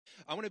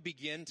I want to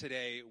begin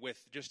today with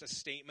just a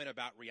statement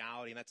about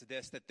reality, and that's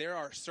this, that there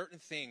are certain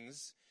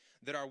things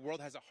that our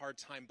world has a hard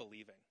time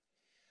believing.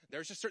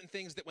 There's just certain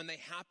things that when they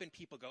happen,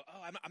 people go,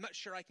 oh, I'm not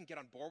sure I can get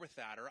on board with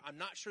that, or I'm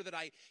not sure that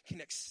I can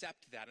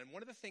accept that. And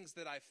one of the things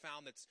that I've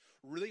found that's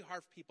really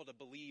hard for people to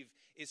believe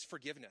is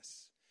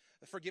forgiveness.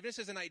 Forgiveness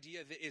is an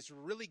idea that is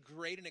really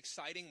great and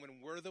exciting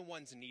when we're the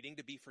ones needing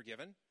to be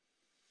forgiven.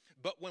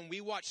 But when we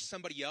watch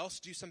somebody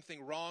else do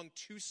something wrong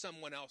to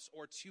someone else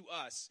or to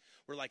us,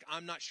 we're like,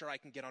 I'm not sure I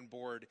can get on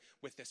board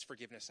with this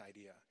forgiveness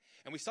idea.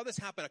 And we saw this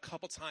happen a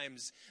couple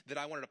times that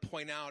I wanted to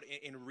point out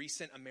in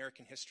recent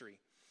American history.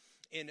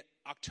 In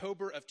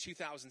October of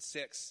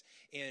 2006,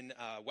 in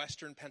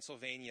western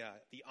Pennsylvania,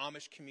 the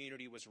Amish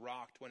community was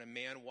rocked when a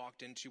man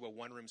walked into a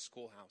one-room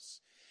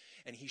schoolhouse.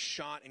 And he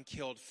shot and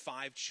killed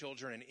 5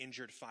 children and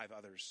injured 5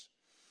 others.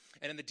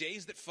 And in the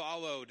days that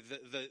followed,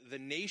 the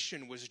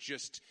nation was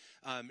just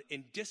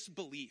in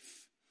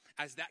disbelief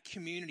as that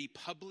community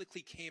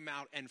publicly came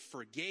out and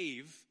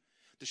forgave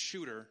the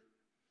shooter,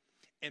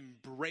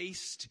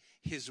 embraced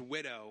his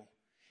widow,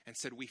 and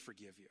said, we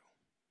forgive you.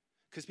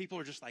 Because people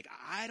are just like,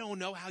 I don't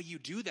know how you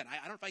do that. I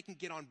don't know if I can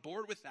get on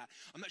board with that.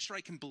 I'm not sure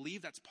I can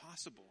believe that's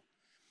possible.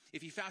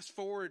 If you fast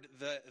forward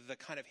the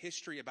kind of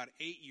history about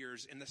 8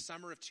 years, in the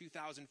summer of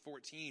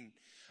 2014,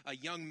 a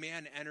young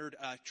man entered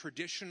a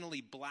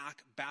traditionally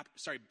black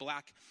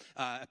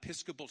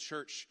Episcopal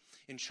church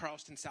in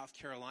Charleston, South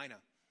Carolina.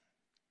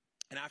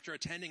 And after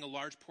attending a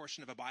large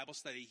portion of a Bible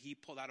study, he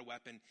pulled out a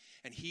weapon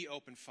and he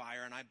opened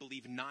fire, and I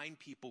believe 9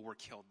 people were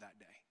killed that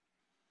day.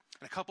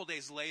 And a couple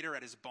days later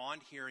at his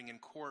bond hearing in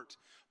court,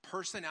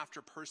 person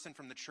after person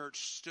from the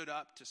church stood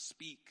up to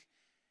speak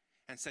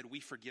and said, we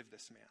forgive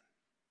this man.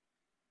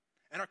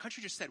 And our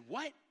country just said,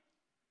 what?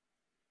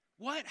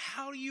 What?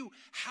 How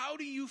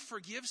do you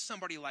forgive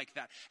somebody like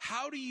that?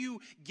 How do you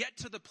get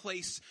to the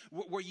place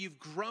where you've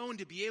grown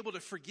to be able to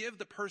forgive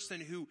the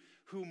person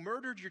who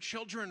murdered your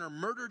children or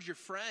murdered your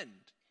friend?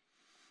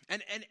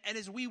 And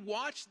as we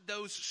watch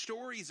those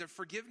stories of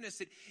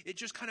forgiveness, it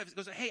just kind of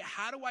goes, hey,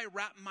 how do I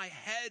wrap my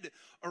head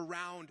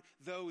around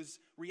those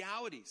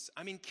realities?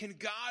 I mean, can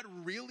God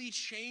really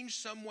change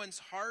someone's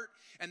heart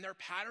and their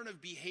pattern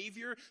of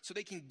behavior so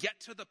they can get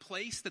to the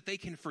place that they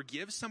can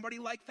forgive somebody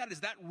like that?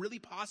 Is that really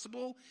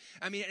possible?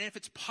 I mean, and if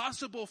it's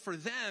possible for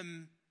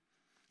them,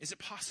 is it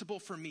possible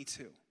for me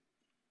too?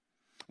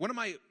 One of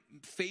my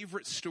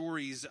favorite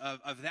stories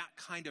of that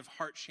kind of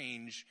heart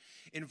change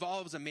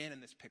involves a man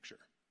in this picture.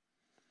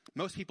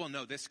 Most people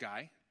know this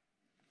guy,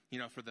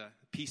 for the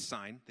peace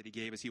sign that he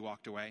gave as he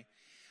walked away.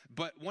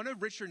 But one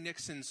of Richard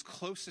Nixon's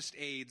closest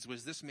aides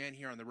was this man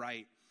here on the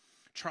right,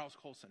 Charles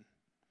Colson.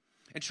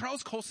 And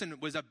Charles Colson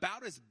was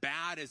about as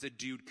bad as a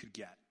dude could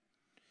get.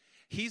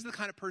 He's the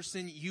kind of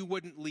person you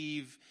wouldn't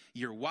leave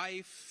your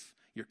wife,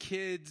 your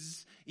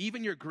kids,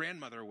 even your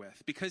grandmother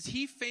with. Because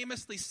he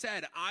famously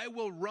said, I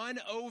will run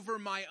over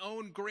my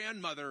own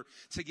grandmother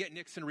to get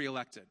Nixon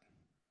reelected.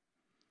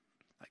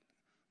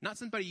 Not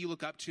somebody you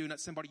look up to, not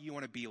somebody you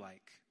want to be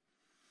like.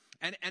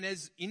 And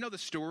as you know the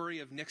story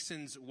of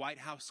Nixon's White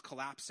House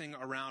collapsing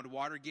around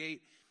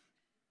Watergate,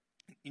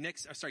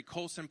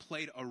 Colson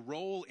played a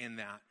role in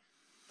that.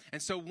 And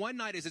so one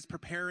night as it's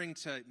preparing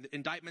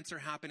indictments are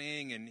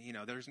happening and,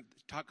 there's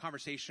a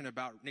conversation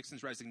about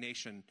Nixon's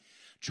resignation,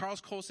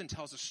 Charles Colson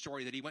tells a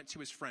story that he went to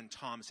his friend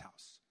Tom's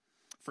house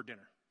for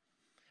dinner.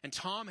 And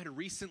Tom had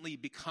recently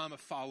become a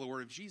follower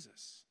of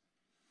Jesus.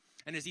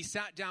 And as he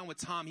sat down with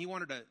Tom, he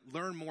wanted to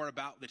learn more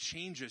about the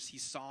changes he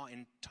saw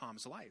in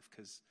Tom's life,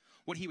 because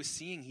what he was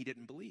seeing, he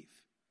didn't believe,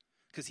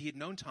 because he had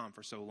known Tom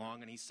for so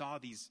long, and he saw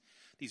these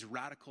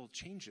radical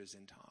changes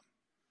in Tom.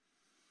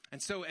 And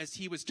so as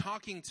he was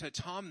talking to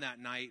Tom that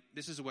night,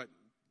 this is what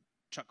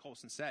Chuck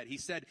Colson said. He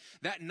said,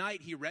 that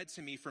night he read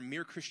to me from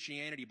Mere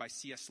Christianity by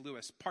C.S.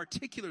 Lewis,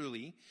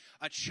 particularly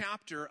a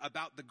chapter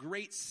about the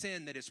great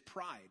sin that is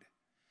pride.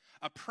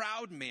 A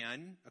proud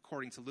man,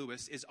 according to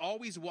Lewis, is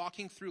always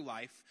walking through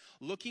life,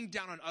 looking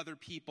down on other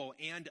people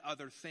and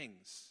other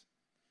things,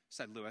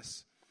 said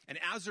Lewis. And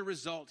as a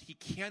result, he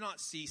cannot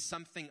see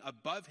something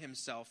above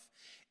himself,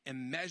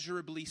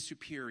 immeasurably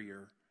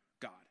superior,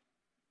 God.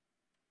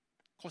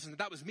 Colson said,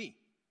 that was me.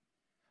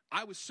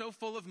 I was so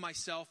full of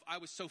myself. I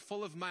was so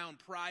full of my own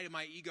pride and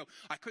my ego.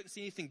 I couldn't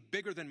see anything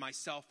bigger than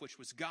myself, which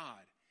was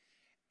God.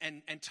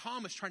 And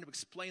Tom was trying to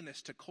explain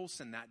this to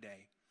Colson that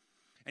day.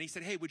 And he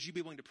said, hey, would you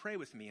be willing to pray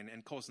with me?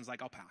 And Colson's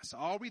like, I'll pass.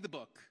 I'll read the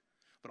book,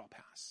 but I'll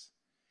pass.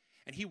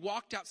 And he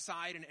walked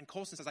outside, and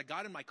Colson says, I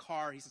got in my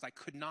car. He says, I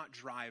could not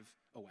drive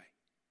away.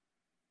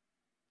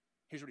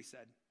 Here's what he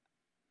said.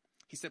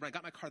 He said, when I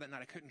got my car that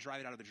night, I couldn't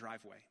drive it out of the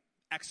driveway.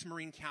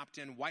 Ex-Marine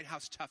captain, White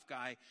House tough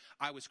guy.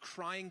 I was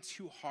crying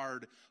too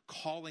hard,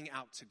 calling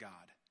out to God.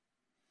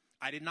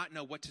 I did not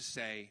know what to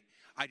say.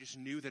 I just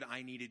knew that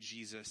I needed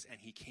Jesus, and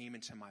he came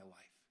into my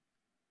life.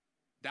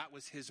 That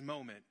was his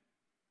moment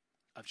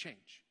of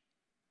change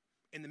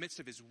in the midst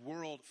of his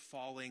world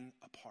falling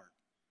apart.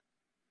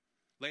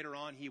 Later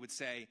on, he would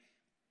say,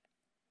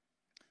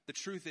 the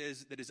truth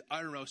is that is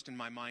uttermost in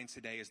my mind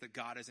today is that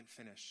God isn't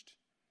finished.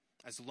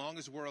 As long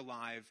as we're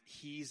alive,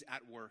 he's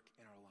at work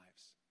in our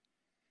lives.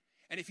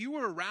 And if you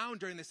were around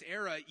during this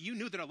era, you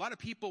knew that a lot of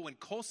people, when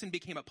Colson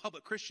became a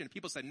public Christian,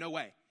 people said, no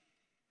way,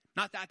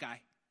 not that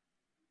guy.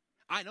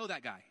 I know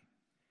that guy.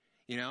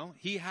 You know,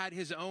 he had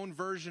his own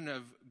version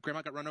of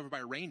Grandma Got Run Over by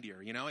a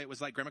Reindeer. You know, it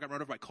was like Grandma Got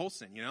Run Over by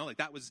Colson. You know, like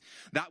that was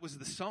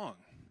the song.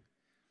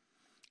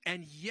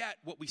 And yet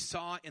what we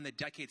saw in the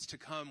decades to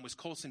come was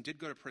Colson did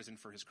go to prison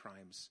for his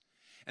crimes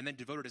and then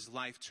devoted his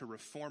life to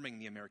reforming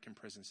the American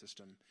prison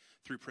system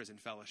through prison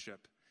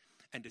fellowship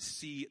and to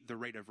see the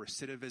rate of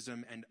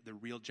recidivism and the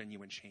real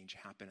genuine change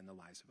happen in the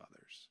lives of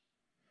others.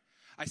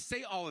 I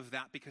say all of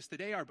that because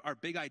today our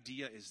big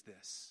idea is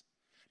this.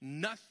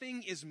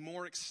 Nothing is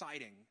more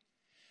exciting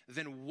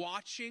than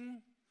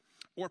watching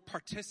or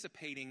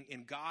participating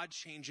in God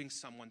changing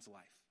someone's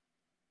life.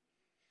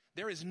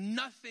 There is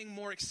nothing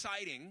more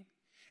exciting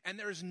and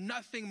there is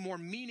nothing more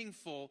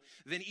meaningful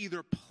than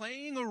either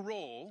playing a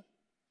role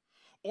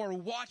or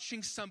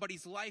watching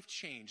somebody's life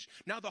change.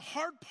 Now, the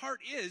hard part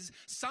is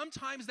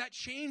sometimes that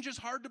change is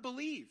hard to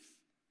believe,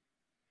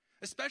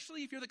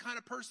 especially if you're the kind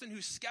of person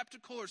who's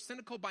skeptical or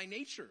cynical by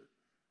nature.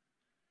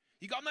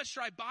 You go, I'm not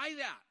sure I buy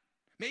that.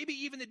 Maybe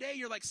even today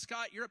you're like,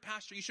 Scott, you're a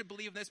pastor, you should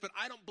believe in this, but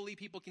I don't believe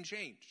people can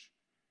change.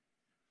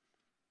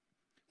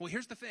 Well,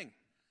 here's the thing.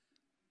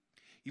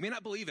 You may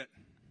not believe it.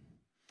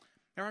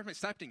 I'm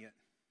accepting it.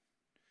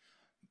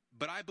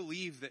 But I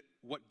believe that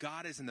what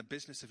God is in the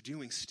business of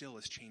doing still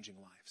is changing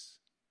lives.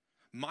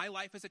 My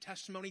life is a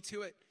testimony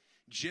to it.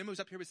 Jim, who's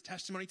up here, was a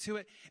testimony to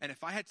it. And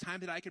if I had time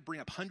today, I could bring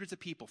up hundreds of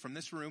people from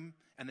this room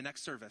and the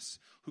next service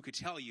who could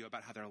tell you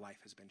about how their life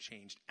has been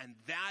changed. And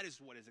that is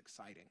what is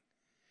exciting.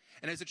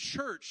 And as a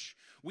church,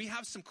 we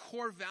have some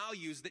core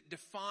values that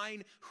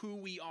define who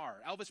we are.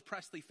 Elvis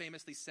Presley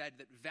famously said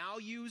that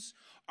values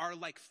are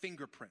like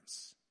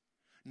fingerprints.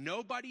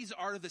 Nobody's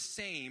are the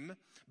same,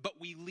 but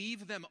we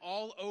leave them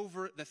all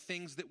over the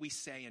things that we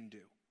say and do.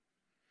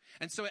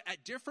 And so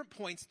at different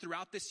points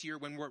throughout this year,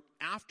 when we're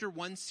after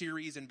one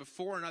series and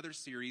before another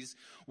series,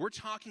 we're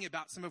talking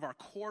about some of our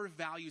core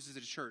values as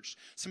a church,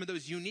 some of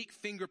those unique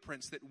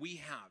fingerprints that we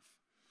have.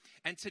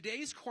 And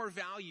today's core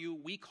value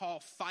we call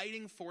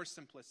fighting for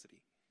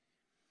simplicity.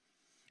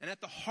 And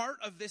at the heart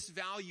of this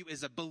value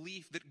is a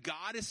belief that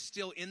God is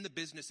still in the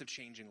business of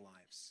changing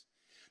lives.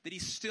 That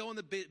he's still in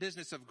the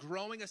business of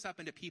growing us up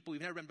into people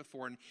we've never been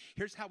before. And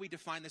here's how we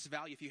define this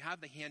value. If you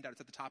have the handout,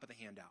 it's at the top of the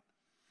handout.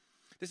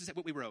 This is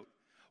what we wrote.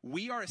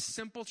 We are a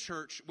simple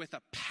church with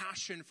a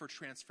passion for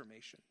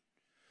transformation.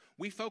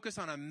 We focus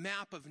on a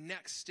map of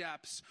next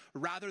steps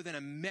rather than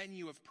a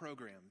menu of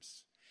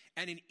programs.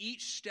 And in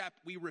each step,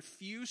 we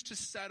refuse to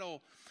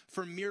settle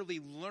for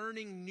merely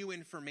learning new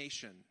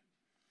information.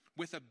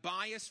 With a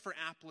bias for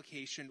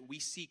application, we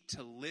seek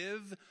to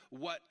live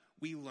what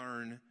we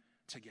learn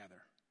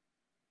together.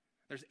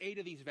 There's 8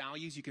 of these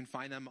values. You can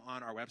find them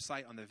on our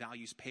website on the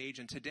values page.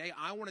 And today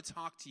I want to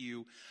talk to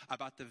you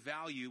about the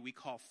value we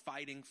call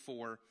fighting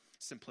for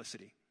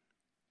simplicity.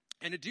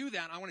 And to do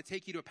that, I want to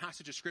take you to a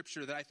passage of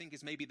scripture that I think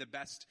is maybe the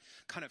best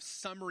kind of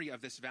summary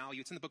of this value.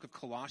 It's in the book of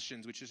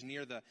Colossians, which is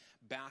near the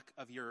back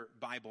of your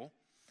Bible.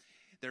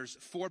 There's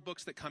 4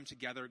 books that come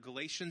together: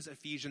 Galatians,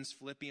 Ephesians,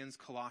 Philippians,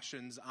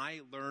 Colossians.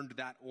 I learned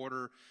that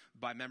order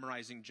by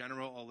memorizing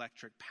General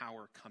Electric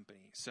Power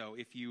Company. So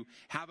if you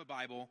have a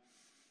Bible,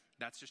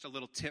 that's just a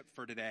little tip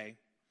for today.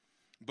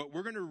 But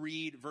we're going to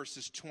read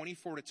verses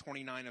 24 to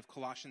 29 of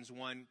Colossians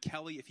 1.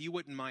 Kelly, if you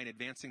wouldn't mind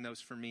advancing those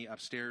for me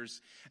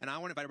upstairs. And I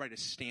want to invite everybody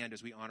to stand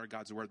as we honor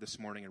God's word this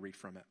morning and read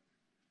from it.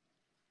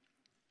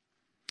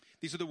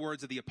 These are the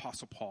words of the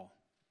Apostle Paul.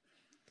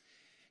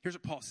 Here's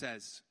what Paul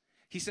says.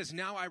 He says,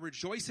 "Now I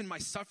rejoice in my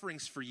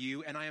sufferings for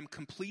you, and I am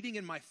completing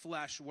in my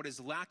flesh what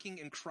is lacking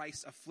in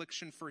Christ's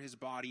affliction for his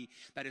body,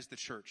 that is the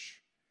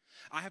church.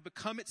 I have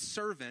become its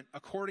servant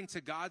according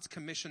to God's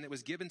commission that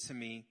was given to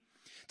me,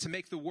 to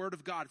make the word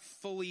of God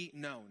fully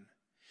known.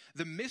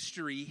 The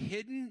mystery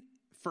hidden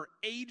for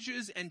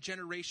ages and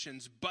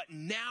generations, but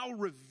now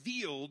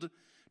revealed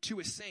to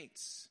his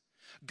saints.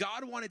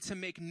 God wanted to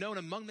make known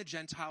among the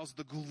Gentiles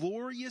the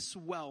glorious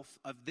wealth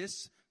of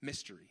this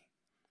mystery,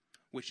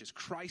 which is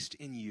Christ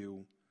in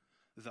you,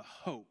 the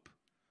hope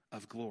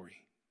of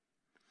glory.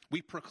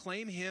 We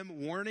proclaim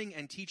him, warning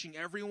and teaching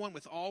everyone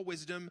with all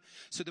wisdom,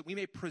 so that we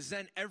may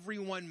present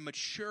everyone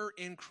mature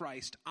in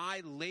Christ.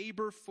 I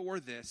labor for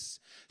this,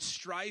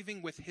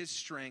 striving with his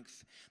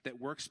strength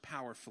that works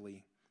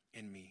powerfully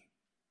in me."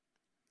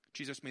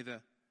 Jesus, may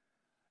the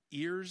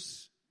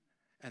ears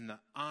and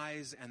the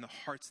eyes and the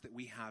hearts that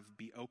we have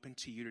be open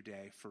to you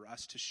today for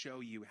us to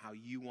show you how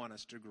you want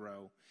us to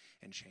grow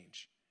and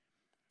change.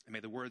 And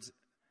may the words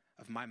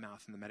of my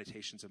mouth and the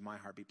meditations of my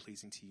heart be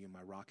pleasing to you,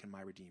 my rock and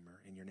my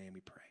redeemer. In your name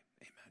we pray.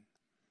 Amen.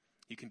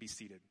 You can be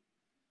seated.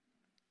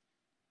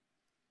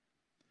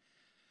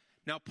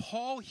 Now,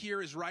 Paul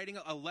here is writing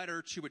a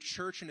letter to a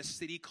church in a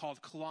city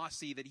called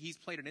Colossae that he's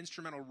played an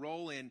instrumental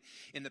role in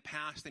the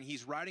past, and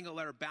he's writing a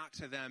letter back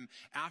to them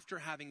after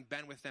having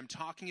been with them,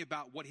 talking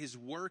about what his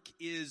work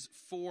is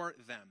for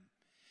them.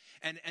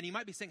 And you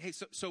might be saying, hey,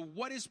 so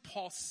what is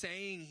Paul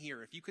saying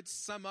here? If you could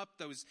sum up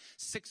those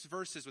 6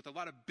 verses with a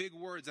lot of big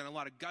words and a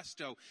lot of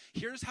gusto,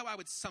 here's how I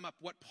would sum up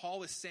what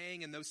Paul is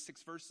saying in those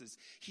 6 verses.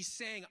 He's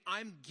saying,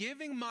 I'm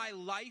giving my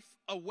life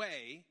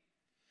away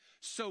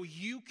so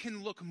you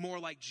can look more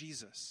like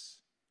Jesus.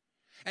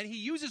 And he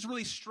uses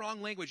really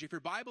strong language. If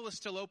your Bible is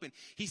still open,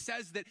 he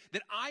says that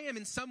I am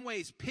in some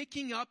ways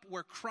picking up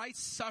where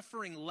Christ's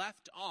suffering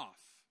left off.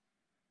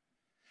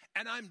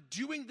 And I'm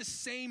doing the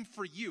same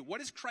for you. What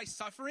is Christ's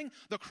suffering?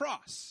 The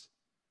cross.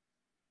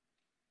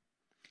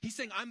 He's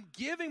saying, I'm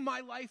giving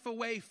my life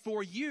away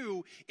for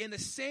you in the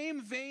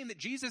same vein that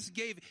Jesus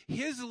gave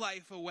his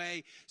life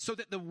away, so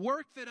that the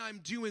work that I'm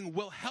doing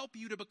will help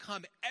you to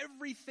become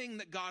everything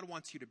that God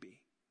wants you to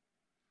be.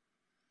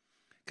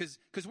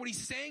 Because what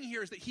he's saying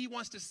here is that he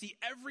wants to see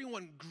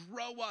everyone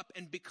grow up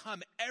and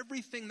become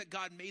everything that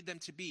God made them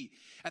to be.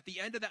 At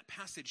the end of that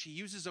passage, he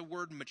uses a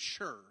word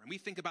mature. And we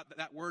think about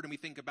that word and we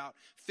think about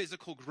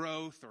physical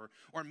growth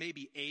or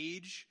maybe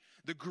age.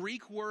 The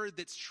Greek word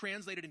that's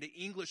translated into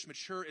English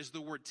mature is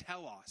the word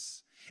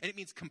telos. And it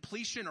means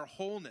completion or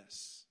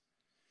wholeness.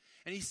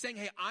 And he's saying,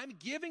 hey, I'm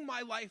giving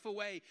my life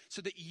away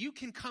so that you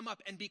can come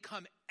up and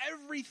become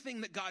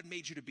everything that God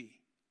made you to be.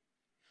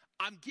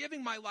 I'm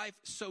giving my life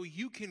so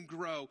you can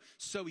grow,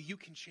 so you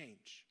can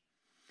change.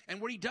 And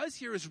what he does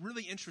here is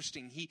really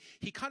interesting.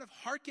 He kind of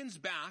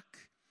harkens back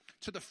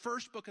to the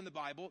first book in the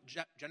Bible,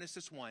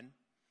 Genesis 1,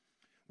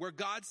 where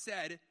God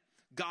said,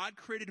 God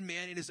created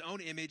man in his own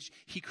image.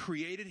 He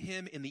created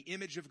him in the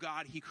image of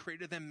God. He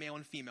created them male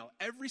and female.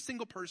 Every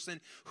single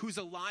person who's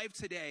alive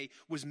today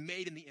was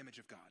made in the image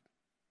of God.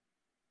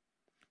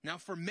 Now,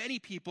 for many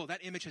people,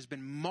 that image has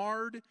been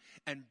marred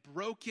and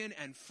broken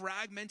and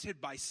fragmented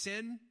by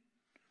sin.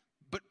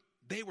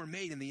 They were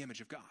made in the image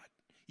of God.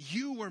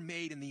 You were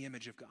made in the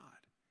image of God.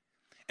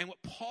 And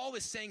what Paul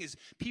is saying is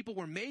people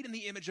were made in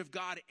the image of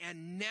God,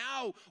 and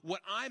now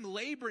what I'm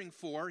laboring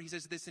for, he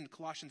says this in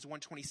Colossians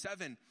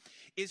 1:27,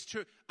 is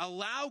to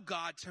allow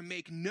God to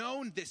make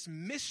known this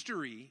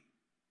mystery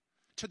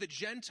to the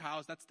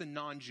Gentiles. That's the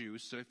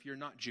non-Jews, so if you're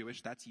not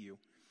Jewish, that's you.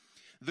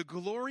 The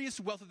glorious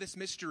wealth of this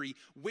mystery,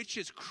 which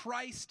is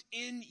Christ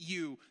in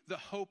you, the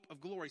hope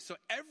of glory. So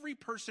every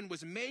person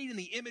was made in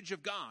the image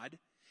of God.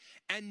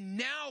 And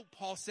now,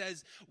 Paul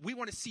says, we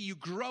want to see you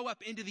grow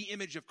up into the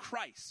image of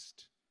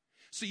Christ.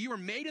 So you were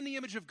made in the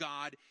image of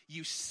God.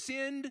 You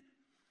sinned.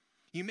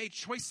 You made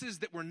choices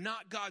that were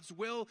not God's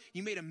will.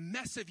 You made a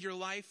mess of your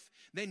life.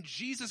 Then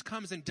Jesus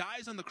comes and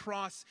dies on the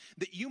cross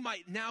that you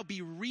might now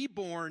be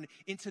reborn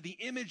into the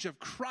image of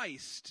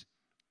Christ.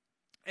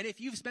 And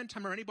if you've spent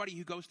time, or anybody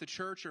who goes to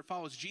church or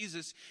follows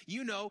Jesus,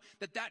 you know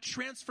that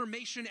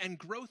transformation and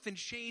growth and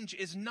change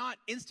is not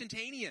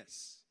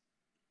instantaneous.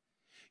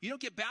 You don't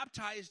get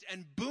baptized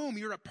and boom,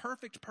 you're a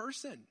perfect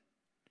person.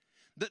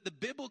 The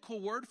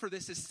biblical word for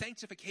this is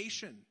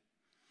sanctification.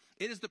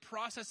 It is the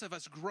process of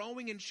us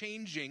growing and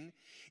changing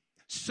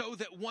so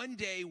that one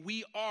day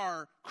we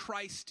are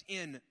Christ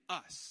in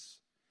us.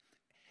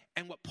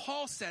 And what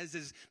Paul says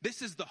is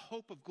this is the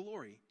hope of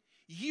glory.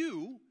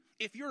 You,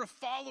 if you're a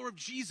follower of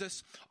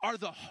Jesus, are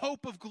the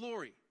hope of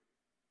glory.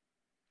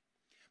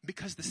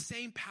 Because the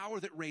same power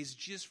that raised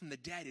Jesus from the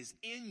dead is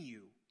in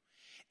you.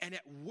 And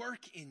at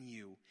work in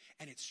you,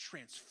 and it's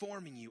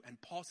transforming you.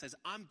 And Paul says,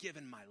 I'm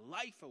giving my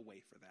life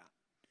away for that,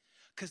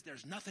 because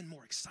there's nothing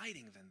more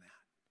exciting than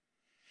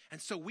that.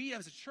 And so we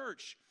as a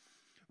church,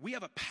 we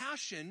have a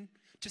passion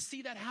to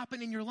see that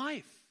happen in your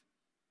life.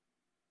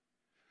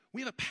 We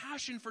have a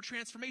passion for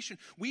transformation.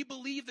 We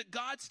believe that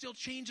God still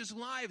changes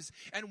lives.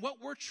 And what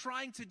we're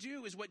trying to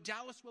do is what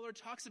Dallas Willard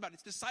talks about.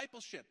 It's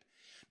discipleship.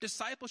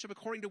 Discipleship,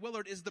 according to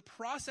Willard, is the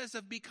process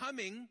of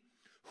becoming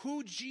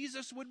who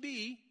Jesus would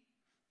be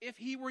if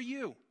he were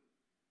you.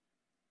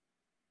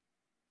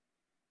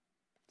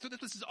 So that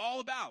this is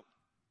all about.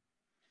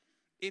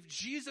 If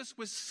Jesus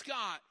was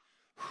Scott,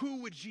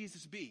 who would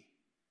Jesus be?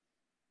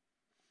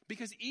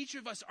 Because each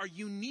of us are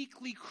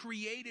uniquely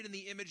created in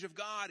the image of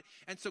God.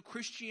 And so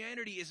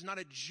Christianity is not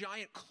a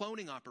giant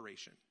cloning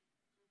operation.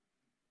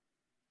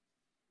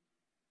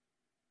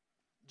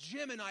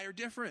 Jim and I are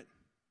different.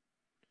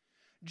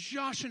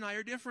 Josh and I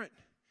are different.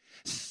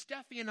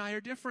 Steffi and I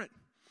are different.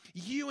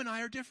 You and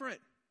I are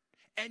different.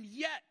 And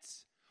yet,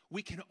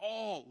 we can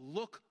all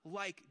look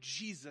like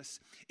Jesus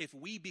if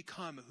we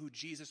become who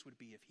Jesus would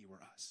be if he were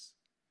us.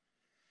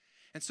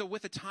 And so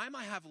with the time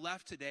I have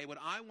left today, what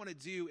I want to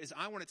do is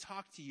I want to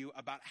talk to you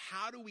about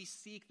how do we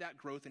seek that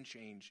growth and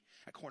change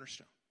at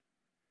Cornerstone?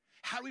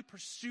 How do we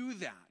pursue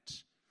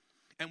that?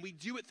 And we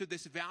do it through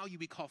this value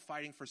we call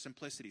fighting for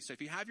simplicity. So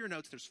if you have your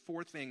notes, there's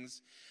 4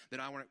 things that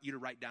I want you to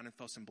write down and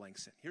fill some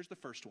blanks in. Here's the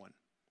first one.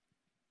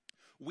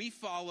 We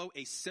follow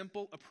a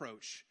simple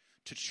approach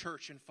to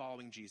church and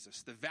following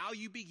Jesus. The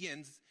value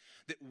begins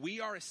that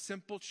we are a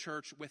simple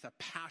church with a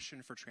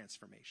passion for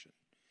transformation.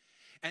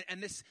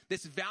 And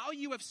this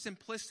value of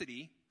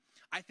simplicity,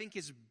 I think,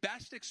 is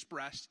best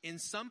expressed in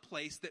some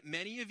place that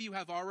many of you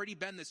have already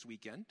been this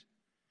weekend,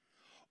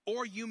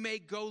 or you may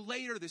go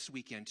later this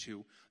weekend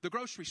to, the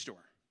grocery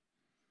store.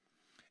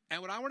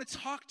 And what I want to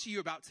talk to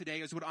you about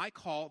today is what I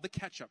call the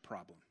ketchup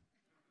problem.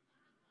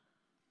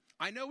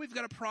 I know we've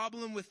got a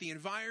problem with the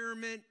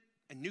environment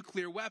and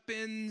nuclear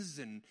weapons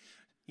and,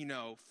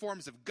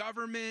 forms of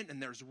government,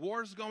 and there's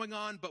wars going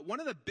on. But one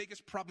of the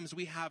biggest problems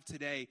we have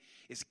today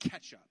is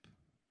ketchup.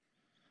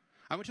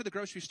 I went to the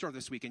grocery store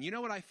this week, and you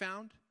know what I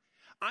found?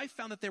 I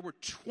found that there were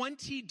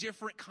 20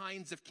 different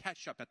kinds of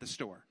ketchup at the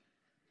store.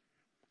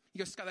 You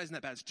go, Scott, that isn't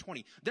that bad. It's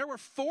 20. There were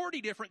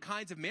 40 different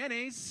kinds of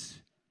mayonnaise.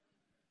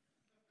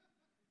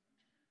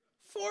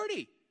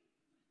 40.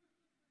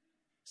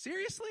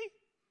 Seriously?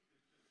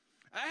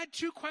 I had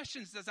two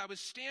questions as I was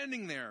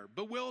standing there,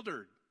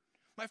 bewildered.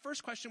 My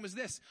first question was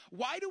this: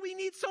 why do we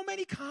need so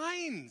many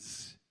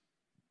kinds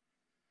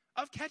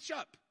of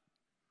ketchup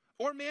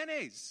or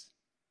mayonnaise?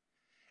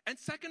 And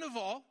second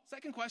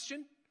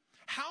question,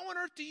 how on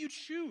earth do you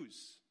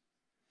choose?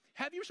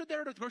 Have you stood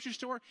there at a grocery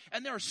store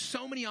and there are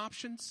so many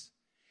options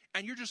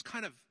and you're just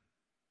kind of,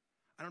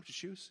 I don't know what to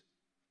choose?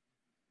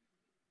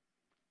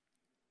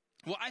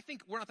 Well, I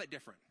think we're not that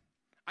different.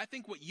 I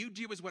think what you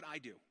do is what I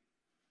do.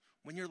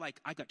 When you're like,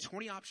 I've got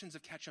 20 options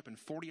of ketchup and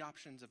 40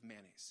 options of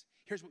mayonnaise.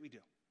 Here's what we do.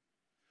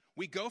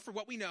 We go for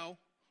what we know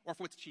or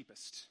for what's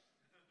cheapest.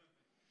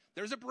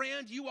 There's a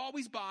brand you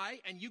always buy,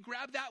 and you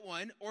grab that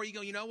one, or you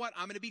go, you know what,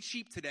 I'm going to be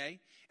cheap today.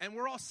 And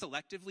we're all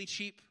selectively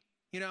cheap,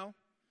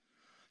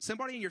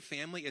 Somebody in your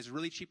family is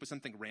really cheap with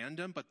something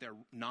random, but they're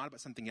not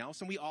about something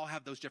else, and we all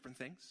have those different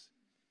things.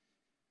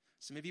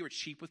 Some of you are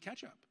cheap with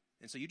ketchup,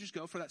 and so you just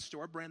go for that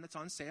store brand that's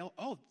on sale.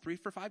 Oh, 3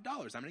 for $5.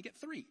 I'm going to get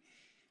 3.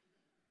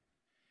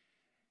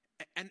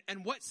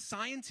 And what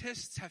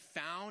scientists have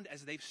found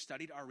as they've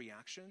studied our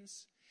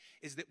reactions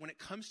is that when it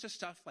comes to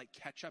stuff like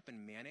ketchup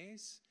and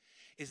mayonnaise,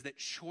 is that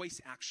choice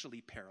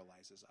actually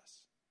paralyzes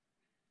us.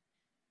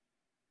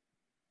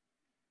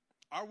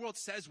 Our world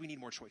says we need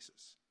more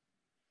choices.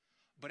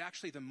 But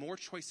actually, the more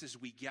choices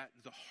we get,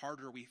 the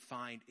harder we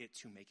find it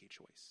to make a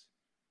choice.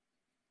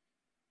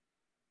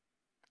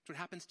 That's what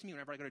happens to me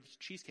whenever I go to the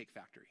Cheesecake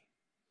Factory.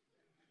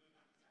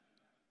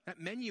 That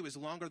menu is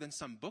longer than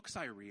some books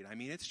I read. I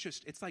mean,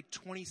 it's like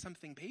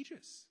 20-something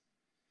pages.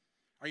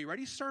 Are you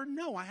ready, sir?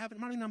 No, I'm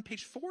not even on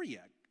page 4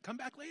 yet. Come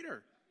back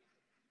later.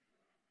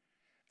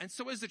 And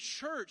so as a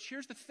church,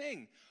 here's the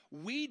thing.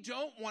 We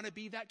don't want to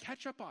be that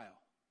ketchup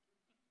aisle.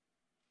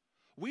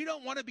 We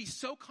don't want to be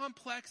so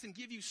complex and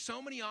give you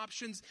so many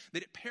options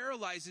that it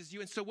paralyzes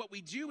you. And so what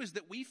we do is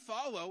that we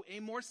follow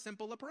a more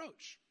simple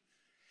approach.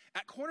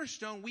 At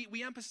Cornerstone,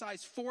 we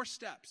emphasize 4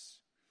 steps.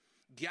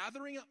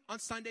 Gathering on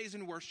Sundays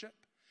in worship,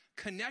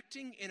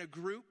 connecting in a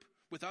group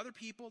with other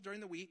people during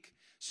the week,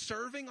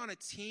 serving on a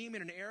team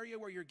in an area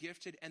where you're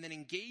gifted, and then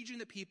engaging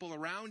the people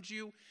around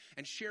you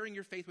and sharing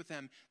your faith with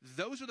them.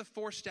 Those are the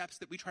 4 steps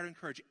that we try to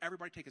encourage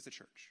everybody to take as a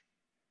church.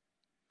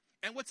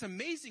 And what's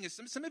amazing is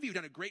some of you have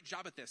done a great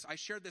job at this. I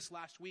shared this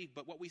last week,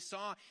 but what we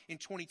saw in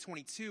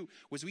 2022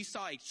 was we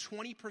saw a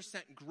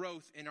 20%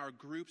 growth in our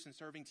groups and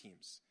serving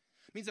teams.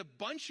 It means a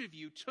bunch of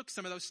you took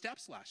some of those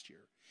steps last year.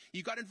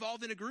 You got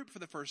involved in a group for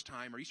the first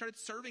time, or you started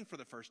serving for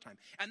the first time.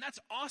 And that's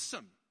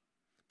awesome.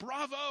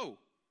 Bravo.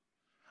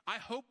 I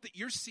hope that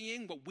you're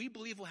seeing what we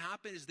believe will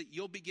happen is that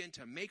you'll begin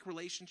to make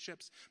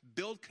relationships,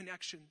 build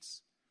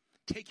connections,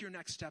 take your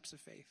next steps of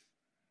faith.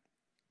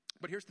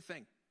 But here's the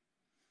thing.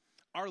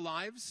 Our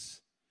lives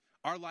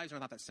are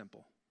not that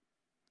simple.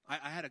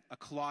 I had a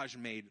collage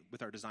made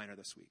with our designer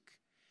this week.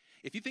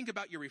 If you think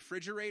about your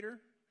refrigerator,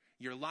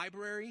 your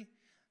library,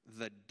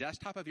 the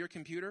desktop of your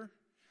computer,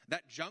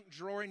 that junk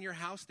drawer in your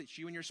house that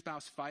you and your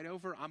spouse fight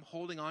over, I'm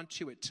holding on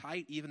to it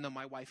tight even though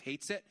my wife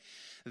hates it.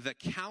 The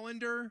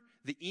calendar,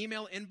 the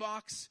email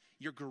inbox,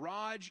 your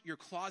garage, your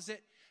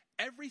closet,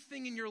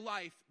 everything in your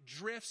life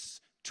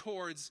drifts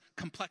towards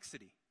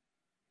complexity.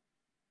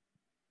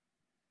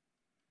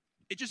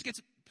 It just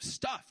gets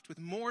stuffed with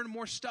more and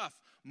more stuff,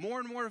 more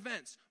and more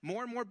events,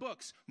 more and more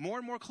books, more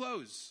and more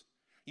clothes.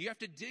 You have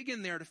to dig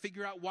in there to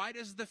figure out, why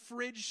does the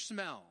fridge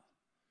smell?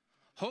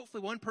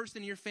 Hopefully one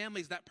person in your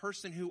family is that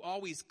person who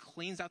always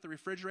cleans out the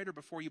refrigerator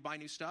before you buy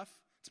new stuff.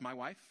 It's my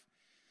wife.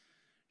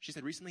 She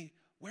said recently,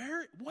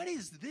 what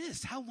is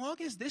this? How long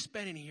has this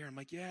been in here? I'm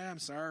like, yeah, I'm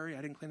sorry.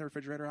 I didn't clean the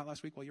refrigerator out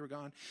last week while you were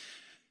gone.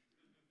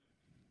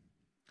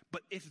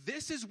 But if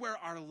this is where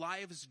our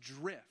lives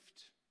drift,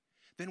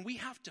 then we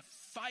have to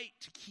fight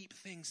to keep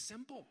things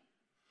simple.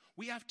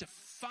 We have to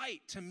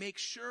fight to make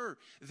sure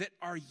that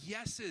our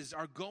yeses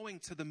are going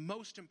to the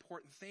most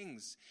important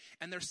things.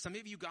 And there's some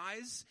of you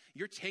guys,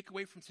 your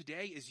takeaway from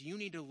today is you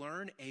need to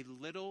learn a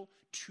little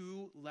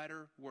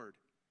 2-letter word.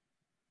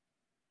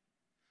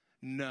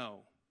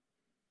 No.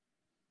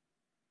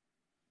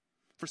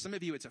 For some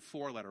of you, it's a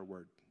 4-letter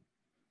word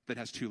that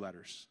has 2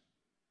 letters.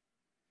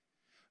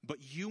 But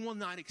you will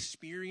not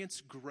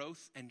experience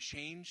growth and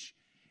change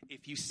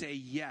if you say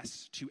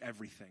yes to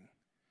everything.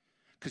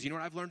 Because you know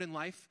what I've learned in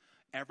life?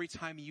 Every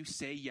time you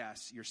say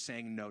yes, you're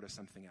saying no to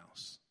something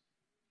else.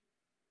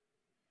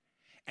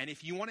 And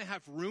if you want to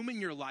have room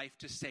in your life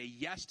to say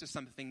yes to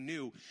something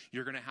new,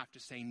 you're going to have to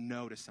say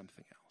no to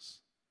something else.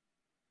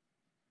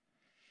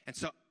 And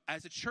so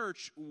as a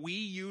church, we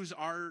use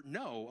our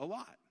no a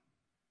lot.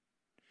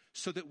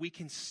 so that we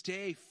can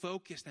stay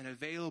focused and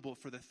available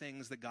for the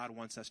things that God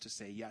wants us to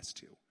say yes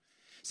to.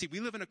 See, we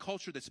live in a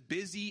culture that's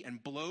busy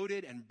and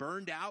bloated and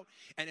burned out.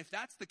 And if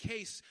that's the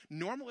case,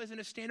 normal isn't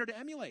a standard to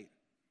emulate.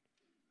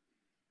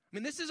 I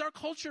mean, this is our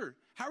culture.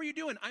 How are you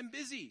doing? I'm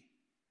busy.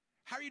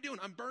 How are you doing?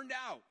 I'm burned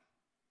out.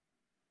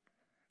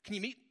 Can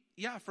you meet?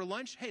 Yeah, for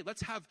lunch? Hey,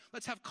 let's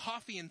have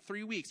coffee in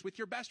 3 weeks with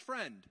your best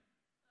friend.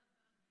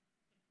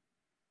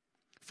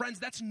 Friends,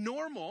 that's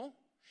normal.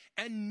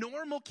 And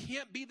normal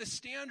can't be the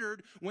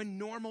standard when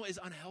normal is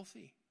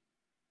unhealthy.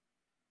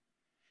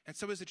 And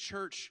so as a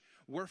church,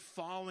 we're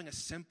following a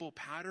simple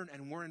pattern,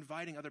 and we're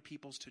inviting other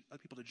people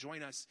to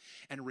join us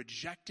and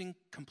rejecting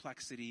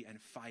complexity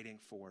and fighting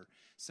for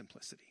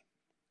simplicity.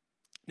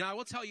 Now, I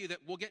will tell you that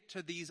we'll get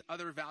to these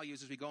other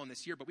values as we go on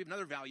this year, but we have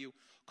another value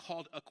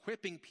called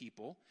equipping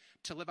people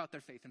to live out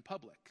their faith in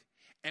public.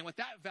 And what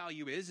that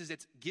value is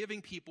it's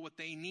giving people what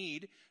they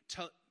need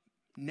to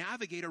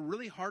navigate a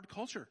really hard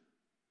culture.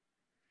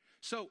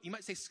 So you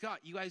might say, Scott,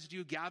 you guys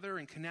do gather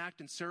and connect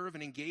and serve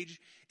and engage.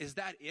 Is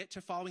that it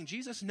to following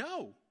Jesus?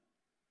 No.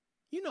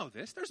 You know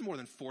this. There's more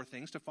than 4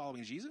 things to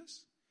following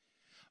Jesus.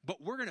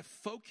 But we're going to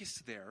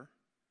focus there,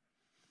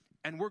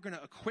 and we're going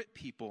to equip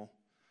people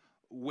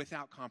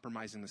without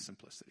compromising the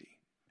simplicity.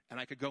 And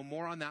I could go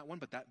more on that one,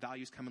 but that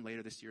value's coming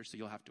later this year, so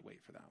you'll have to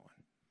wait for that one.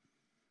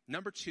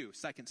 Number 2,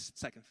 second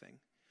thing.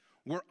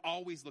 We're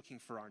always looking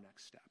for our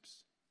next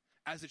steps.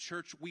 As a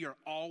church, we are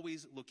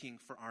always looking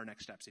for our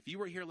next steps. If you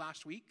were here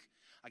last week,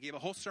 I gave a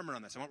whole sermon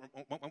on this. I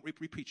won't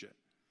repreach it.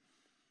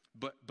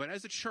 But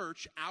as a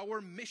church,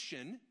 our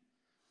mission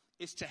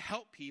is to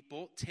help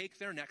people take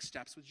their next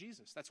steps with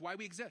Jesus. That's why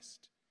we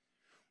exist.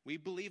 We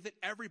believe that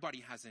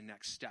everybody has a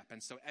next step.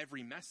 And so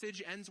every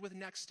message ends with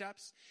next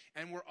steps.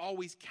 And we're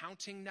always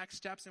counting next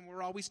steps. And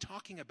we're always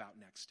talking about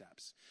next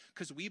steps.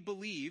 Because we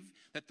believe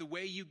that the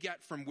way you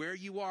get from where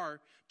you are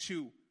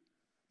to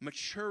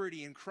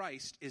maturity in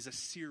Christ is a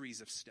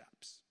series of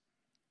steps.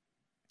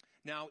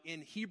 Now,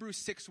 in Hebrews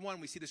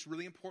 6:1, we see this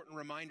really important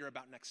reminder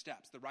about next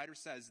steps. The writer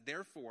says,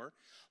 therefore,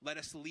 let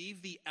us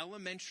leave the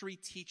elementary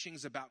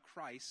teachings about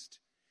Christ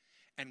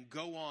and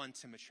go on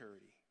to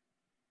maturity.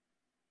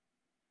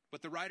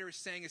 What the writer is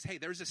saying is, hey,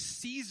 there's a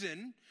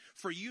season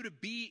for you to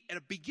be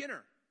a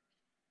beginner.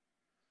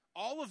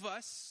 All of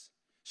us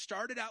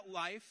started out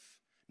life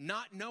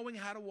not knowing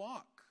how to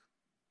walk.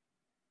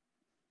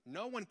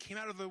 No one came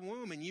out of the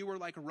womb and you were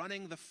like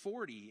running the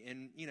 40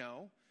 in,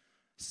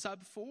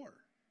 sub 4.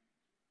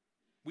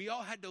 We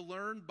all had to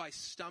learn by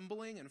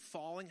stumbling and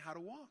falling how to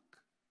walk.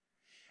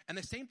 And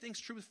the same thing's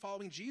true with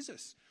following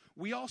Jesus.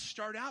 We all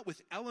start out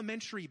with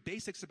elementary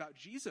basics about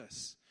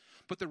Jesus.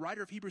 But the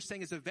writer of Hebrews is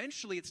saying is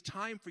eventually it's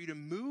time for you to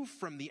move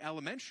from the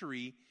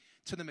elementary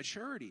to the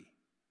maturity.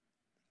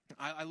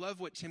 I love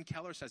what Tim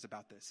Keller says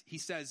about this. He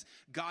says,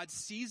 God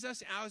sees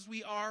us as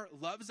we are,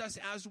 loves us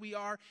as we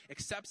are,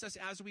 accepts us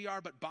as we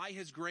are, but by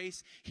his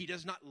grace, he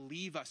does not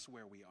leave us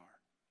where we are.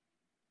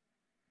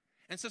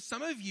 And so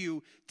some of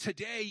you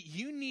today,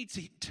 you need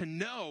to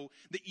know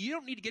that you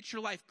don't need to get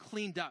your life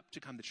cleaned up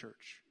to come to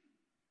church.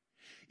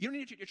 You don't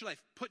need to get your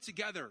life put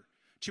together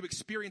to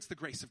experience the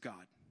grace of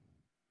God.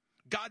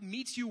 God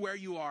meets you where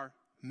you are,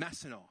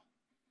 mess and all.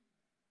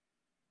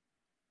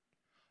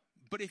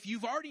 But if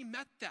you've already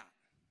met that,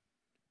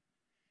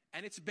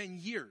 and it's been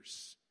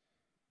years,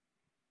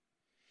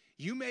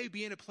 you may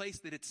be in a place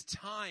that it's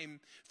time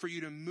for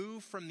you to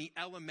move from the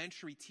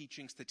elementary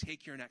teachings to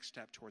take your next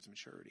step towards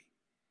maturity.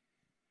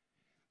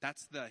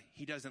 That's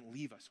he doesn't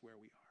leave us where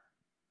we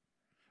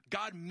are.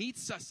 God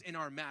meets us in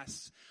our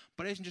mess,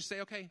 but he doesn't just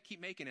say, okay,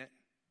 keep making it.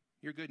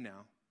 You're good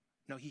now.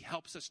 No, he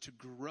helps us to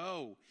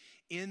grow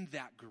in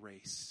that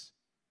grace.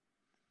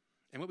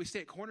 And what we say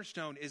at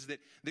Cornerstone is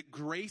that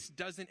grace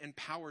doesn't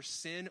empower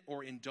sin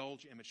or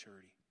indulge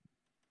immaturity.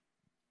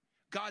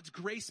 God's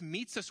grace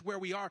meets us where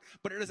we are,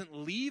 but it doesn't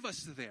leave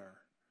us there.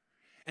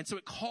 And so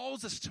it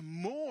calls us to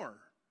more.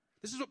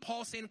 This is what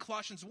Paul's saying in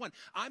Colossians 1.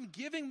 I'm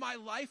giving my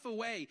life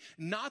away,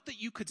 not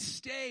that you could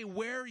stay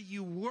where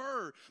you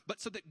were, but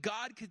so that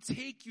God could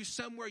take you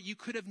somewhere you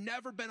could have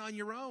never been on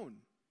your own.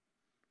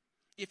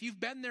 If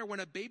you've been there when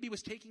a baby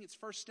was taking its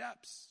first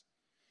steps,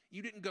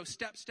 you didn't go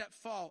step, step,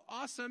 fall.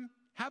 Awesome.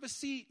 Have a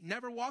seat.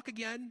 Never walk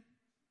again.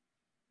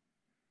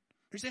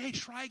 You say, hey,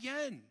 try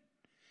again.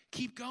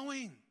 Keep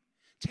going.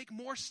 Take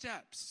more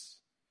steps.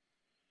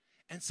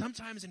 And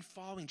sometimes in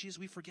following Jesus,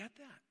 we forget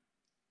that.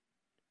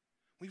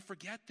 We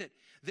forget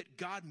that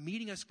God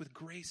meeting us with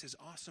grace is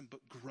awesome,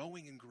 but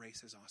growing in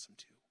grace is awesome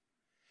too.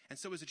 And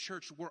so as a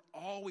church, we're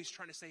always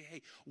trying to say,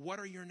 hey, what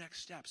are your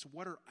next steps?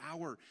 What are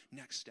our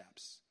next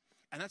steps?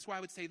 And that's why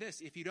I would say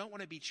this. If you don't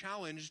want to be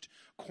challenged,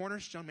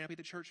 Cornerstone may not be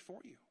the church for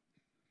you.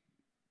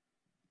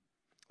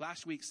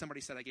 Last week,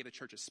 somebody said I gave the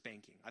church a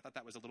spanking. I thought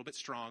that was a little bit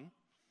strong.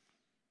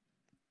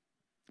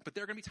 But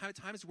there are going to be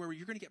times where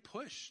you're going to get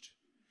pushed.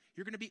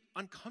 You're going to be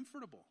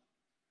uncomfortable.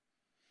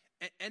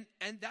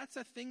 And that's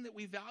a thing that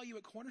we value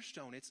at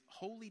Cornerstone. It's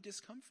holy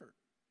discomfort.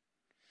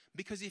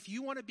 Because if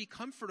you want to be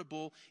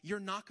comfortable, you're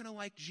not going to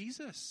like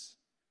Jesus.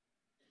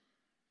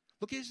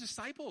 Look at his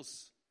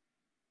disciples.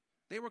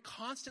 They were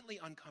constantly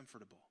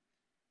uncomfortable.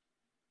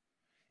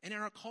 And in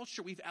our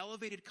culture, we've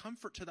elevated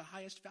comfort to the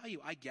highest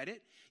value. I get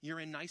it. You're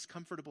in nice,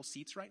 comfortable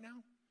seats right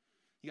now.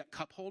 You got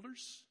cup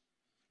holders.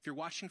 If you're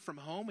watching from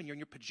home and you're in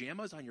your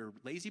pajamas on your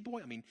lazy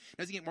boy,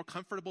 does it get more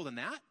comfortable than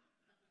that?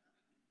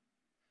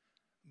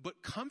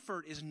 But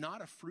comfort is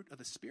not a fruit of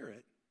the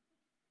Spirit.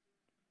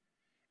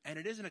 And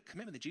it isn't a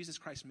commitment that Jesus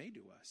Christ made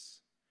to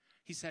us.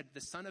 He said,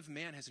 the Son of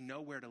Man has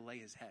nowhere to lay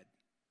his head.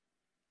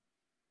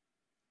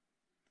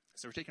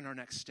 So we're taking our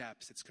next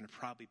steps. It's going to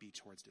probably be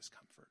towards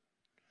discomfort.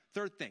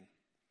 Third thing,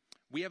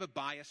 we have a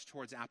bias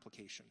towards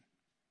application.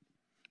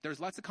 There's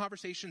lots of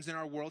conversations in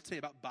our world today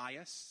about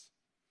bias.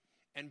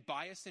 And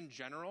bias in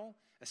general,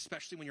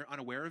 especially when you're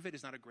unaware of it,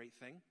 is not a great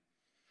thing.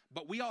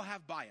 But we all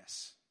have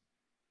bias.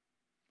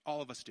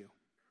 All of us do.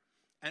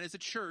 And as a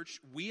church,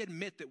 we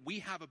admit that we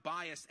have a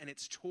bias, and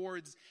it's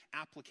towards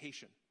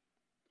application.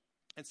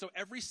 And so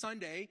every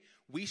Sunday,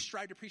 we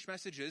strive to preach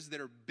messages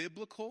that are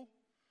biblical,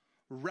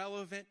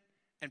 relevant,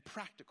 and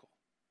practical.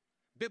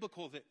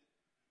 Biblical,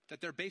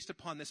 that they're based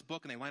upon this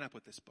book and they line up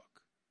with this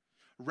book.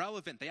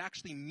 Relevant, they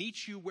actually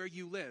meet you where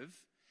you live.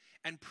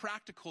 And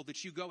practical,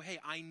 that you go, hey,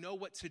 I know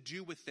what to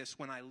do with this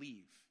when I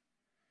leave.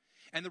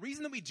 And the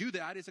reason that we do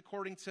that is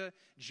according to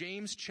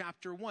James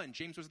chapter 1.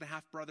 James was the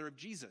half-brother of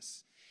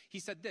Jesus. He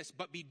said this,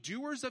 but be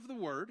doers of the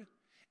word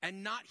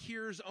and not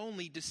hearers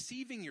only,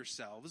 deceiving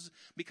yourselves,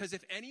 because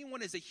if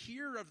anyone is a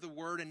hearer of the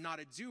word and not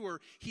a doer,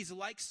 he's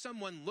like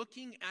someone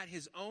looking at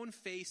his own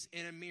face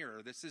in a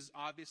mirror. This is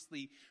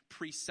obviously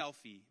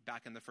pre-selfie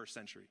back in the first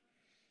century.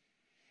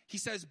 He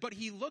says, but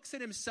he looks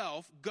at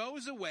himself,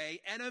 goes away,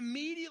 and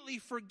immediately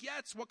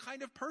forgets what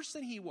kind of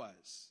person he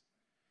was.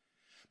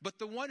 But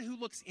the one who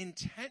looks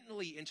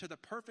intently into the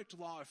perfect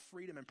law of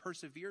freedom and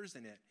perseveres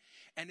in it,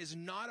 and is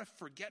not a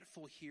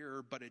forgetful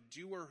hearer, but a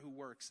doer who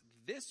works,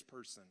 this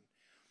person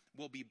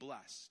will be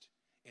blessed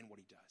in what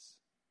he does.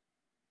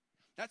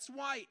 That's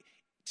why,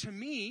 to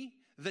me,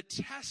 the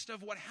test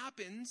of what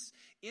happens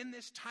in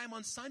this time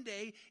on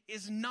Sunday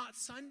is not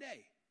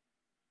Sunday.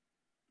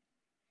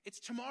 It's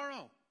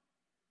tomorrow.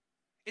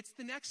 It's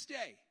the next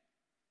day.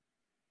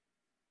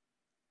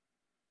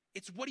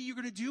 It's what are you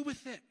going to do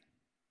with it?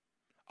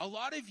 A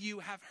lot of you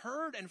have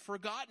heard and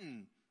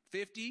forgotten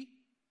 50,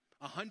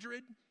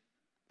 100,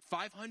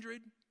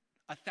 500,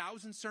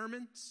 1,000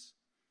 sermons.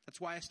 That's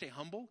why I stay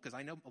humble, because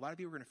I know a lot of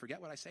you are going to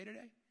forget what I say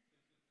today.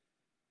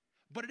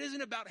 But it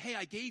isn't about, hey,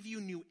 I gave you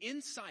new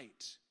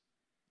insight.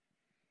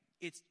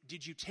 It's,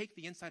 did you take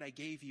the insight I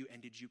gave you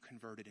and did you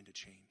convert it into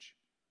change?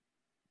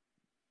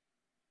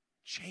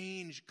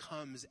 Change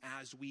comes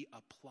as we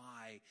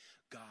apply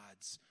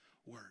God's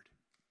word.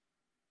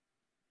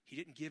 He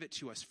didn't give it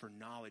to us for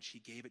knowledge. He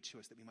gave it to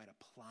us that we might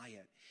apply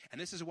it.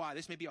 And this is why,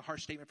 this may be a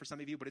harsh statement for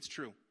some of you, but it's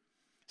true.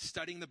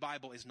 Studying the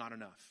Bible is not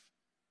enough.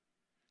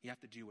 You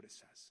have to do what it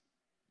says.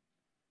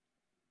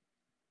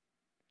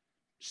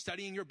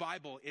 Studying your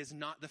Bible is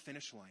not the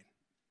finish line.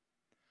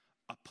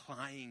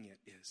 Applying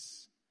it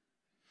is.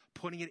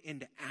 Putting it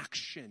into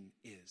action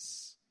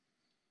is.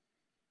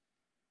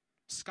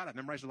 Scott, I've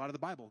memorized a lot of the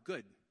Bible.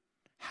 Good.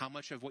 How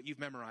much of what you've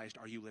memorized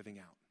are you living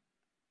out?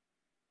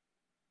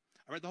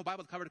 I read the whole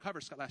Bible cover to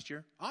cover, Scott, last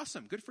year.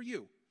 Awesome. Good for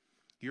you.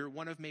 You're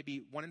one of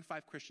maybe 1 in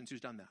 5 Christians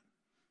who's done that.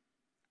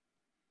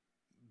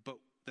 But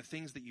the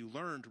things that you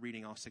learned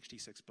reading all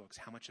 66 books,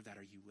 how much of that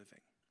are you living?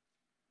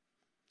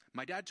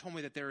 My dad told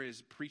me that there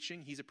is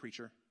preaching, he's a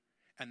preacher,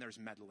 and there's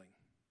meddling.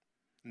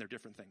 And they're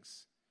different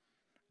things.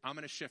 I'm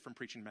going to shift from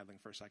preaching to meddling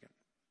for a second.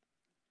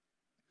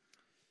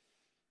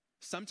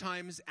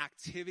 Sometimes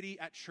activity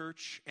at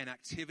church and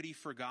activity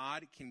for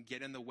God can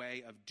get in the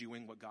way of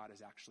doing what God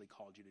has actually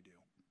called you to do.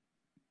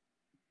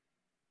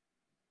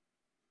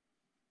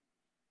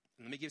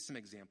 And let me give some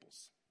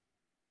examples.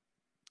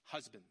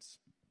 Husbands.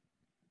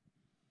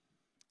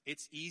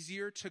 It's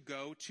easier to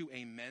go to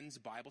a men's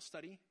Bible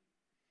study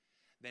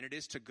than it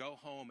is to go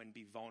home and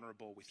be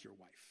vulnerable with your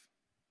wife.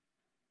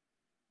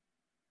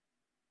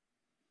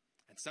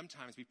 And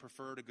sometimes we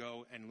prefer to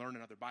go and learn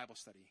another Bible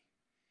study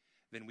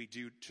than we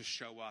do to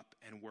show up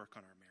and work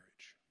on our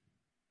marriage.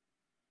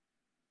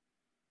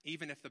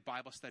 Even if the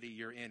Bible study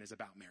you're in is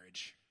about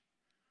marriage.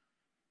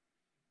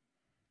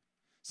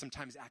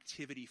 Sometimes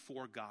activity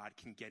for God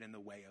can get in the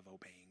way of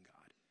obeying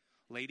God.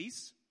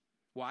 Ladies,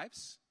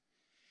 wives,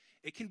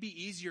 it can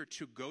be easier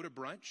to go to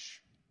brunch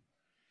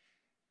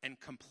and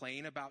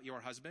complain about your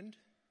husband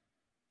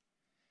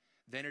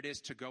than it is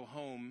to go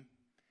home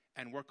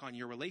and work on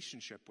your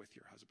relationship with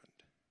your husband.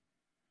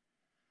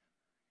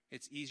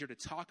 It's easier to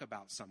talk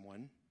about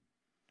someone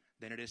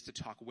than it is to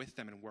talk with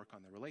them and work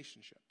on the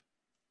relationship.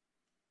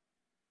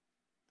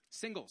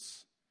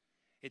 Singles,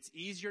 it's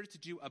easier to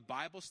do a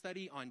Bible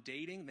study on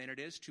dating than it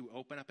is to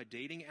open up a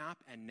dating app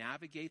and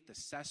navigate the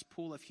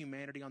cesspool of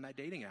humanity on that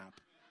dating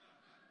app.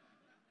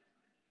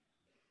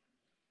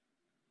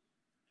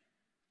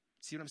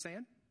 See what I'm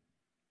saying?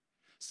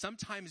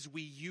 Sometimes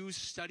we use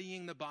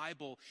studying the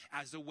Bible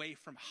as a way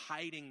from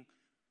hiding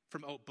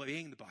from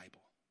obeying the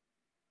Bible.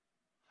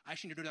 I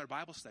should need to do another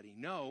Bible study.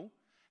 No.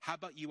 How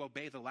about you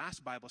obey the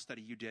last Bible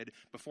study you did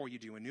before you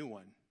do a new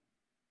one?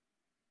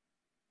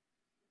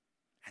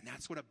 And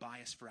that's what a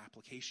bias for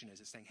application is.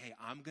 It's saying, hey,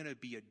 I'm going to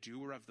be a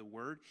doer of the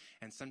word,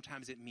 and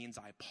sometimes it means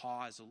I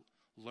pause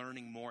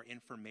learning more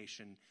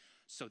information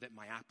so that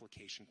my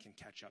application can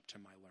catch up to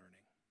my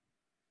learning.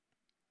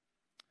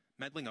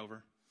 Meddling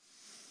over.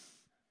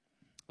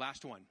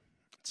 Last one.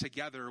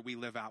 Together we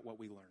live out what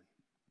we learn.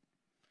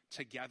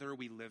 Together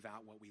we live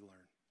out what we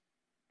learn.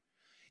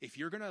 If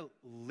you're going to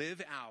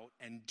live out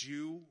and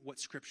do what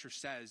Scripture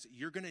says,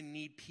 you're going to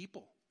need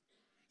people.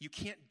 You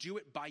can't do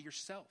it by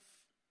yourself.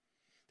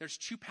 There's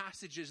two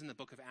passages in the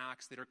book of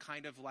Acts that are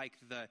kind of like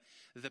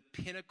the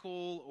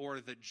pinnacle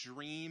or the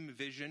dream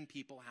vision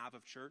people have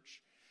of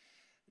church.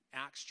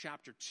 Acts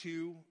chapter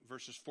 2,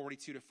 verses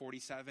 42 to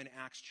 47.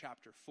 Acts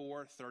chapter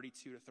 4,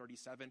 32 to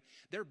 37.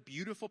 They're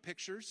beautiful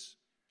pictures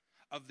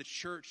of the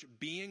church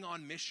being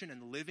on mission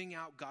and living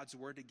out God's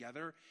word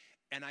together.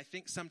 And I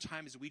think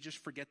sometimes we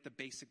just forget the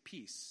basic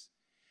piece.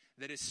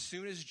 That as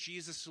soon as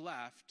Jesus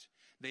left,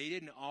 they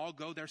didn't all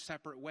go their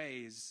separate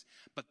ways,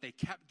 but they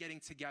kept getting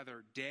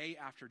together day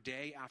after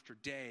day after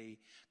day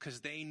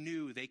because they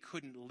knew they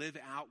couldn't live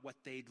out what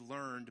they'd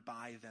learned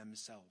by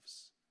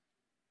themselves.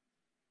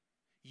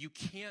 You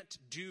can't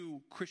do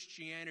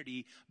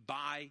Christianity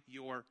by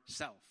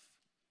yourself.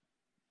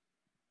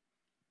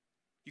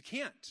 You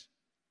can't.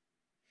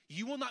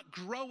 You will not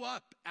grow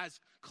up, as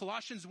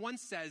Colossians 1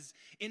 says,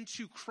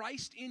 into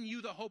Christ in you,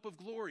 the hope of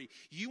glory.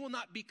 You will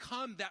not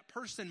become that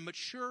person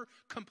mature,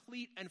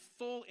 complete, and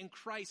full in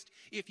Christ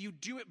if you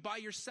do it by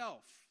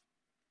yourself.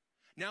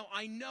 Now,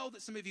 I know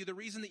that some of you, the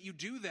reason that you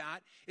do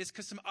that is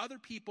because some other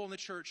people in the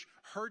church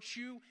hurt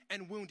you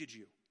and wounded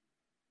you.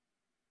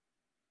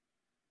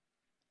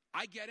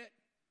 I get it,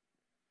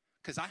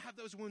 because I have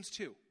those wounds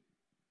too.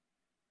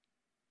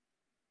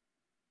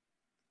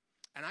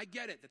 And I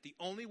get it that the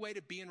only way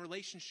to be in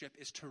relationship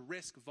is to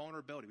risk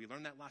vulnerability. We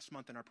learned that last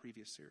month in our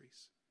previous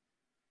series.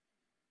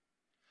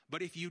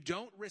 But if you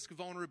don't risk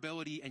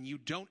vulnerability and you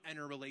don't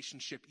enter a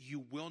relationship,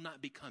 you will not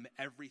become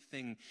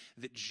everything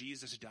that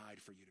Jesus died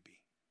for you to be.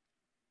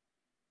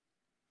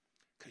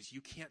 Because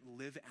you can't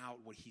live out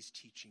what he's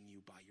teaching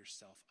you by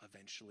yourself.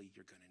 Eventually,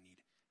 you're going to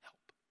need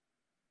help.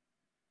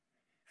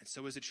 And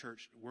so as a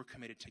church, we're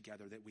committed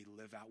together that we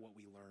live out what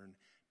we learn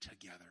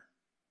together.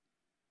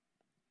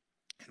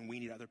 And we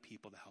need other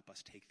people to help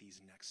us take these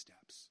next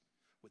steps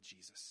with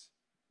Jesus.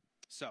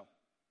 So,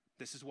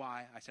 this is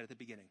why I said at the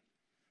beginning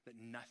that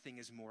nothing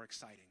is more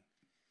exciting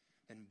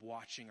than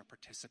watching or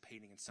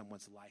participating in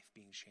someone's life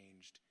being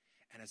changed.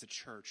 And as a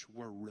church,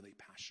 we're really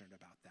passionate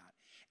about that.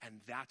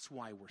 And that's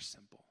why we're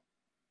simple.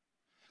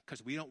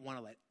 Because we don't want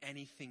to let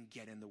anything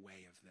get in the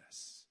way of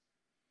this.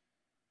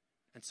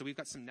 And so we've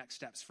got some next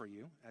steps for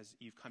you, as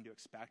you've come to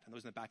expect. And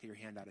those in the back of your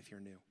handout if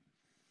you're new.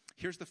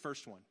 Here's the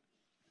first one.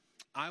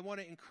 I want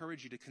to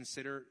encourage you to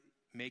consider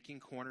making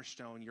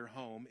Cornerstone your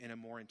home in a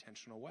more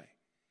intentional way.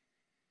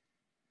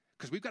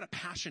 Because we've got a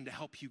passion to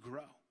help you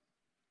grow.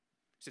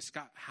 So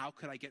Scott, how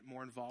could I get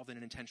more involved in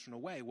an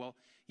intentional way? Well,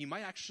 you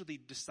might actually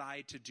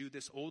decide to do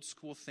this old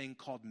school thing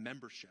called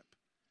membership.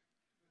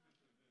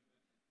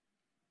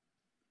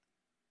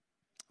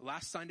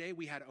 Last Sunday,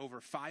 we had over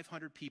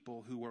 500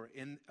 people who were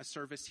in a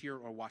service here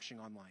or watching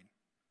online.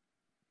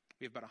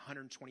 We have about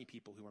 120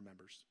 people who are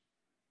members.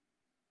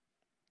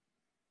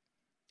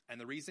 And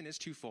the reason is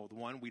twofold.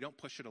 One, we don't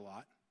push it a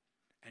lot.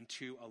 And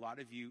two, a lot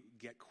of you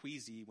get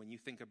queasy when you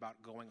think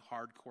about going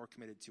hardcore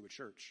committed to a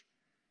church.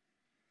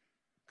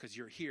 Because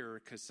you're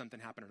here because something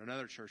happened in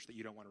another church that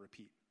you don't want to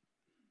repeat.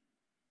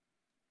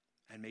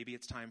 And maybe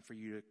it's time for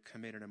you to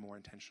commit in a more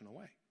intentional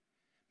way.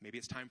 Maybe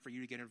it's time for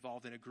you to get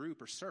involved in a group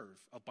or serve.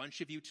 A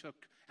bunch of you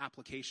took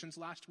applications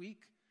last week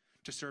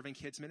to serve in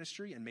kids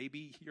ministry, and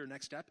maybe your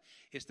next step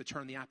is to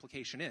turn the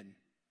application in.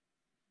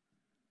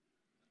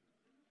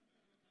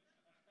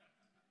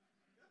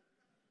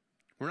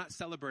 We're not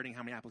celebrating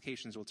how many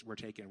applications we're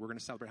taking. We're going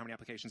to celebrate how many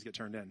applications get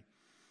turned in.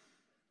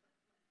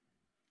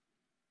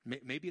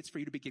 Maybe it's for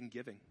you to begin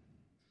giving.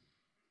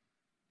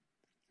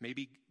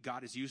 Maybe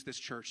God has used this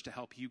church to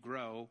help you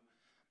grow,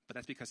 but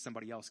that's because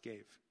somebody else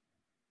gave.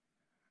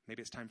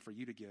 Maybe it's time for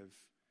you to give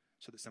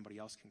so that somebody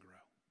else can grow.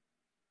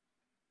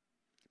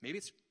 Maybe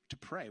it's to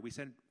pray. We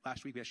said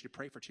last week we asked you to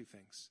pray for two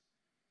things.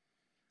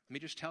 Let me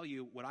just tell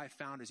you what I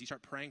found is you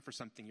start praying for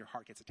something, your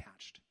heart gets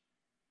attached.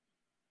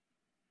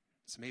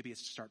 So maybe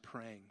it's to start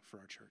praying for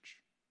our church.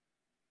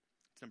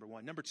 It's number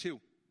one. Number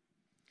two,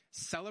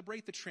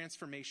 celebrate the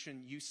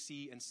transformation you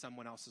see in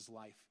someone else's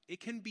life. It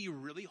can be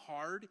really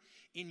hard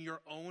in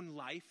your own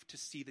life to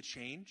see the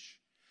change,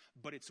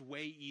 but it's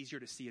way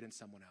easier to see it in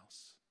someone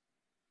else.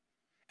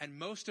 And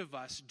most of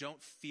us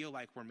don't feel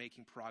like we're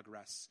making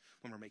progress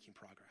when we're making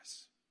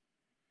progress.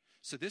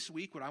 So this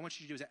week, what I want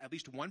you to do is at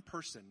least one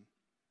person,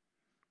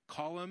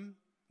 call them,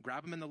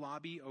 grab them in the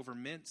lobby over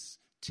mints,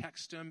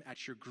 text them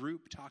at your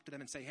group, talk to them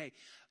and say, hey,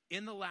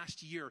 in the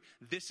last year,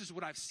 this is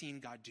what I've seen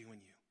God do in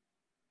you.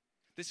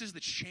 This is the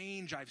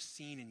change I've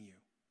seen in you.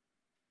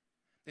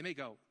 They may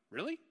go,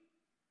 really?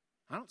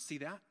 I don't see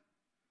that.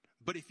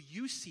 But if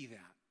you see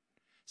that,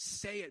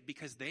 say it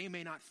because they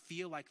may not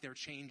feel like they're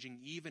changing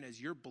even as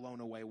you're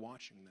blown away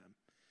watching them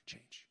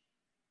change.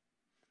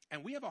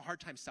 And we have a hard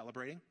time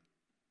celebrating.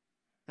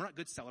 We're not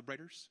good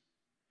celebrators.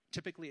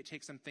 Typically, it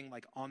takes something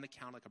like on the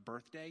count, like a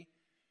birthday,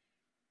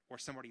 or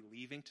somebody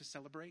leaving to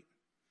celebrate.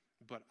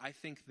 But I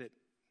think that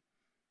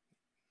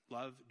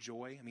love,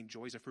 joy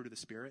is a fruit of the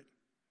Spirit.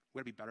 We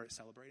got to be better at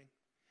celebrating.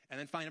 And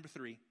then finally, number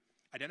 3,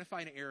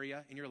 identify an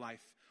area in your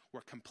life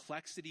where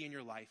complexity in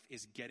your life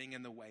is getting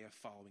in the way of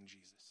following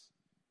Jesus.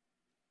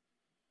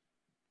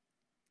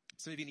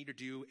 Some of you need to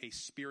do a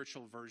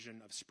spiritual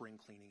version of spring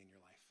cleaning in your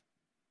life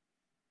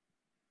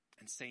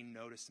and say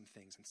no to some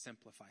things and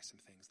simplify some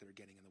things that are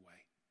getting in the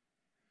way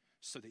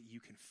so that you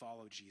can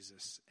follow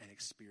Jesus and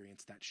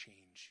experience that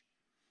change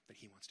that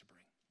he wants to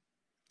bring.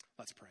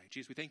 Let's pray.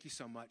 Jesus, we thank you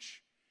so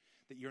much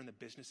that you're in the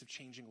business of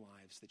changing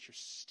lives, that you're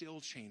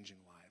still changing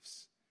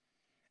lives,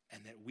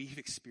 and that we've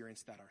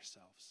experienced that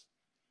ourselves.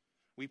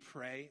 We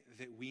pray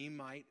that we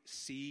might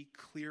see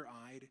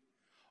clear-eyed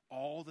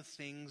all the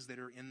things that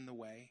are in the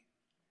way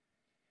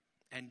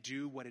and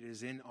do what it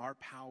is in our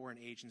power and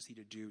agency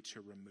to do to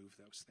remove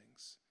those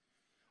things.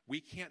 We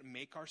can't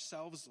make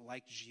ourselves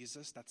like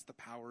Jesus. That's the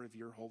power of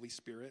your Holy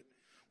Spirit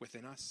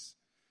within us.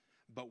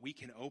 But we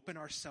can open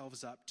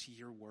ourselves up to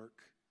your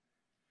work.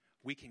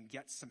 We can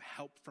get some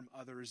help from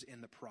others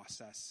in the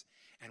process,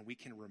 and we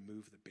can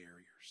remove the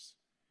barriers.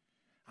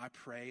 I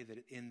pray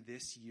that in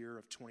this year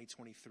of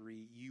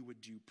 2023, you would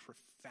do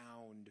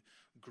profound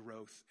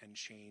growth and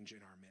change in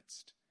our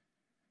midst.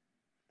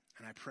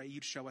 And I pray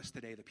you'd show us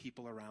today the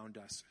people around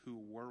us who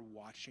were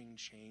watching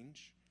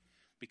change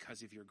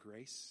because of your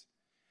grace.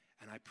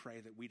 And I pray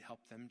that we'd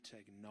help them to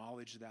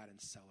acknowledge that and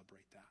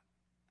celebrate that.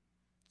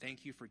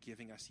 Thank you for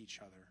giving us each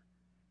other.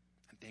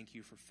 And thank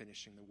you for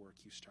finishing the work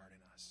you started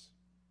in us.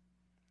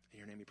 In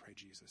your name we pray,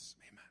 Jesus.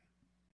 Amen.